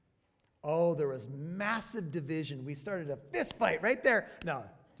team. Oh, there was massive division. We started a fist fight right there. No,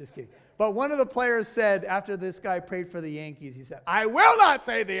 just kidding. But one of the players said, after this guy prayed for the Yankees, he said, I will not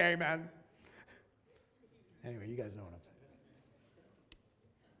say the amen. Anyway, you guys know what I'm saying.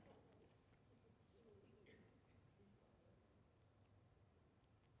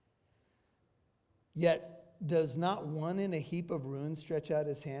 Yet does not one in a heap of ruins stretch out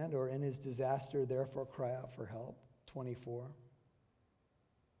his hand, or in his disaster therefore cry out for help? 24.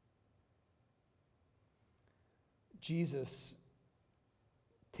 Jesus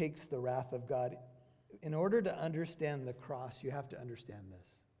takes the wrath of God. In order to understand the cross, you have to understand this.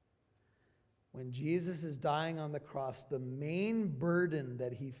 When Jesus is dying on the cross, the main burden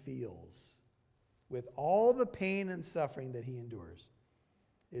that he feels with all the pain and suffering that he endures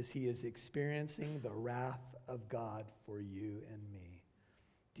is he is experiencing the wrath of God for you and me.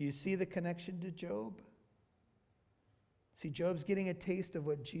 Do you see the connection to Job? See, Job's getting a taste of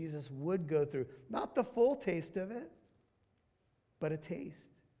what Jesus would go through. Not the full taste of it, but a taste.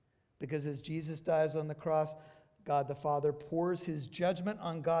 Because as Jesus dies on the cross, God the Father pours his judgment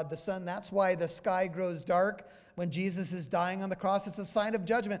on God the Son. That's why the sky grows dark when Jesus is dying on the cross. It's a sign of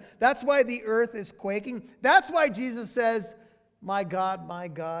judgment. That's why the earth is quaking. That's why Jesus says, my God,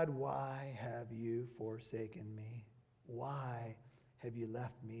 why have you forsaken me? Why have you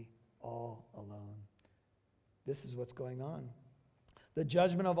left me all alone? This is what's going on. The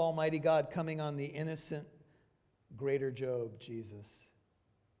judgment of Almighty God coming on the innocent greater Job, Jesus.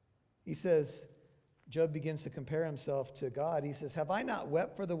 He says, Job begins to compare himself to God. He says, have I not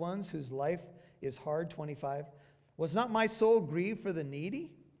wept for the ones whose life is hard? 25. Was not my soul grieved for the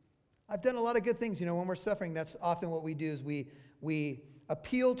needy? I've done a lot of good things. When we're suffering, that's often what we do is we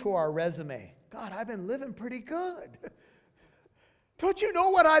appeal to our resume. God, I've been living pretty good. Don't you know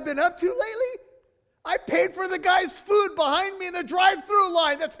what I've been up to lately? I paid for the guy's food behind me in the drive-through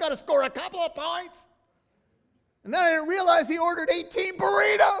line. That's got to score a couple of points. And then I didn't realize he ordered 18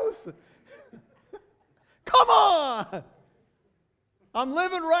 burritos. Come on. I'm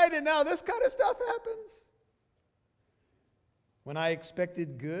living right, and now this kind of stuff happens. When I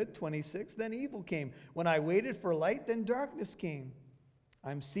expected good, 26, then evil came. When I waited for light, then darkness came.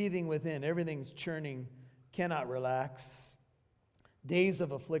 I'm seething within. Everything's churning. Cannot relax. Days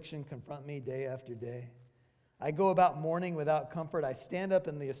of affliction confront me day after day. I go about mourning without comfort. I stand up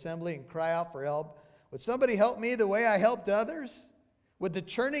in the assembly and cry out for help. Would somebody help me the way I helped others? Would the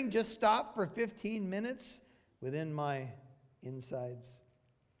churning just stop for 15 minutes within my insides?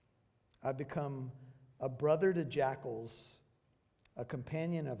 I've become a brother to jackals, a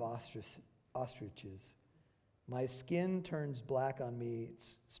companion of ostriches. My skin turns black on me. It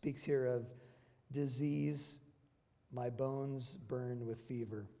speaks here of disease. My bones burn with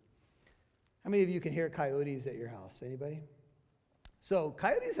fever. How many of you can hear coyotes at your house? Anybody? So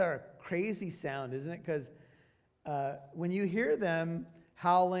coyotes are a crazy sound, isn't it? Because when you hear them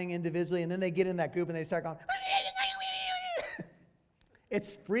howling individually and then they get in that group and they start going,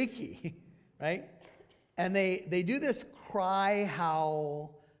 it's freaky, right? And they do this cry,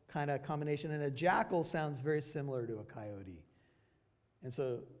 howl kind of combination. And a jackal sounds very similar to a coyote. And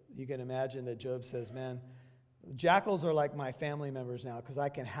so you can imagine that Job says, man, jackals are like my family members now because I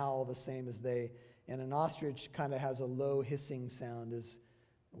can howl the same as they. And an ostrich kind of has a low hissing sound is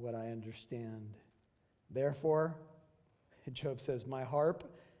what I understand. Therefore, Job says, my harp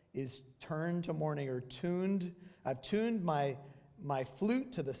is turned to mourning or tuned. I've tuned my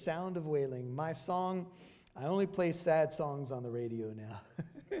flute to the sound of wailing. My song, I only play sad songs on the radio now.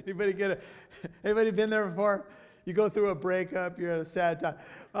 Anybody been there before? You go through a breakup, you're at a sad time.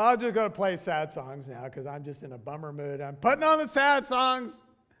 I'm just going to play sad songs now because I'm just in a bummer mood. I'm putting on the sad songs.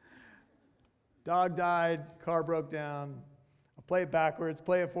 Dog died, car broke down. I'll play it backwards,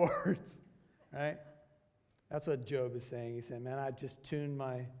 play it forwards, right? That's what Job is saying. He's saying, man, I just tuned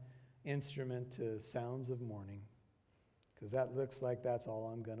my instrument to sounds of mourning because that looks like that's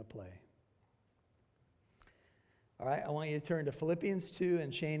all I'm going to play. All right, I want you to turn to Philippians 2,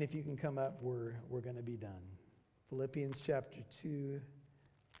 and Shane, if you can come up, we're going to be done. Philippians chapter 2,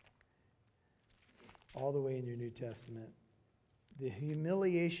 all the way in your New Testament. The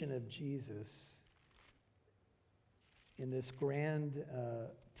humiliation of Jesus in this grand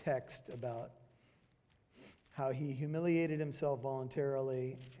text about how he humiliated himself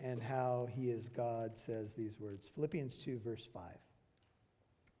voluntarily and how he is God says these words. Philippians 2, verse 5.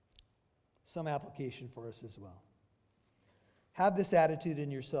 Some application for us as well. Have this attitude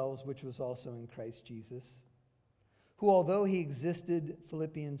in yourselves, which was also in Christ Jesus, who, although he existed,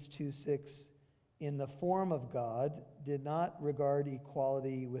 Philippians 2:6, in the form of God, did not regard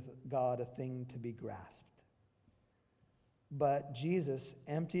equality with God a thing to be grasped. But Jesus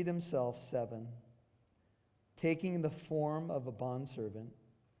emptied himself, 7, taking the form of a bondservant,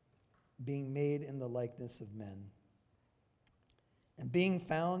 being made in the likeness of men, and being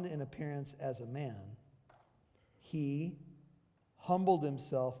found in appearance as a man, he humbled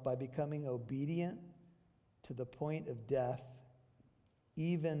himself by becoming obedient to the point of death,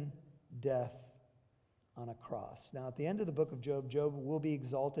 even death on a cross. Now, at the end of the book of Job, Job will be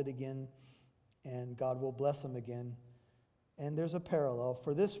exalted again, and God will bless him again. And there's a parallel.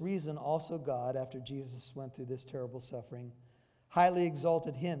 For this reason, also God, after Jesus went through this terrible suffering, highly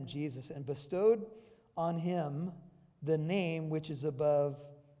exalted him, Jesus, and bestowed on him the name which is above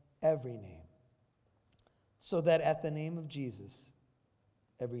every name, so that at the name of Jesus,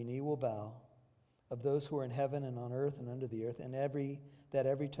 every knee will bow, of those who are in heaven and on earth and under the earth, and that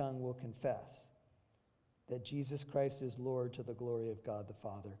every tongue will confess that Jesus Christ is Lord, to the glory of God the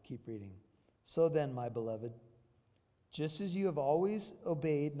Father. Keep reading. So then, my beloved, just as you have always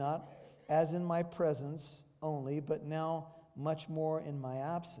obeyed, not as in my presence only, but now much more in my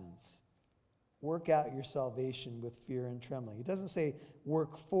absence, work out your salvation with fear and trembling. It doesn't say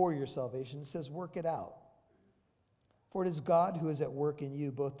work for your salvation. It says work it out. For it is God who is at work in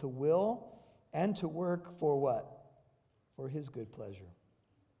you, both to will and to work for what? For his good pleasure.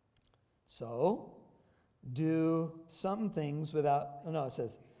 So, do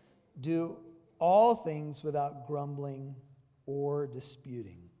all things without grumbling or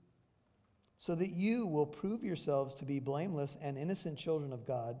disputing, so that you will prove yourselves to be blameless and innocent children of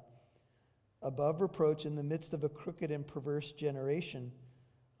God, above reproach in the midst of a crooked and perverse generation,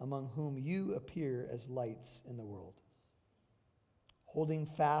 among whom you appear as lights in the world, holding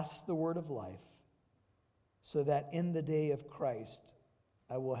fast the word of life, so that in the day of Christ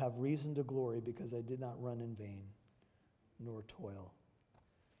I will have reason to glory, because I did not run in vain, nor toil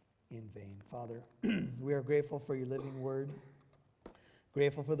in vain. Father, we are grateful for your living word,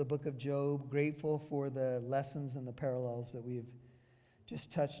 grateful for the book of Job, grateful for the lessons and the parallels that we've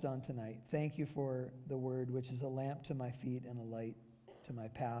just touched on tonight. Thank you for the word, which is a lamp to my feet and a light to my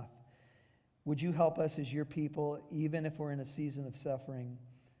path. Would you help us as your people, even if we're in a season of suffering,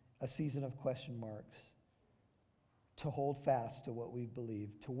 a season of question marks, to hold fast to what we've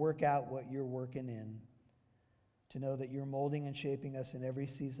believed, to work out what you're working in, to know that you're molding and shaping us in every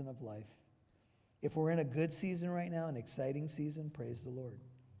season of life. If we're in a good season right now, an exciting season, praise the Lord.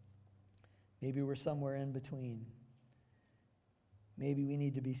 Maybe we're somewhere in between. Maybe we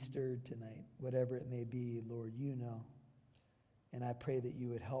need to be stirred tonight. Whatever it may be, Lord, you know. And I pray that you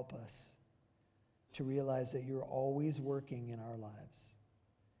would help us to realize that you're always working in our lives,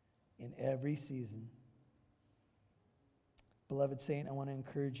 in every season. Beloved saint, I want to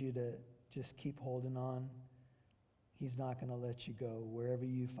encourage you to just keep holding on. He's not going to let you go. Wherever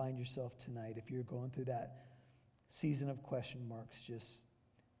you find yourself tonight, if you're going through that season of question marks,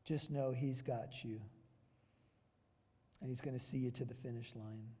 just know he's got you. And he's going to see you to the finish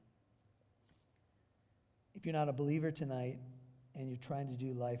line. If you're not a believer tonight and you're trying to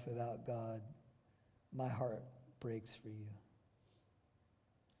do life without God, my heart breaks for you.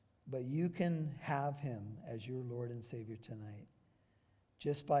 But you can have him as your Lord and Savior tonight,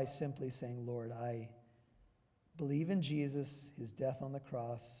 just by simply saying, Lord, I believe in Jesus, his death on the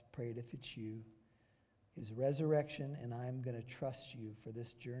cross, prayed if it's you, his resurrection, and I'm going to trust you for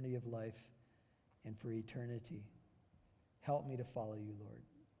this journey of life and for eternity. Help me to follow you, Lord.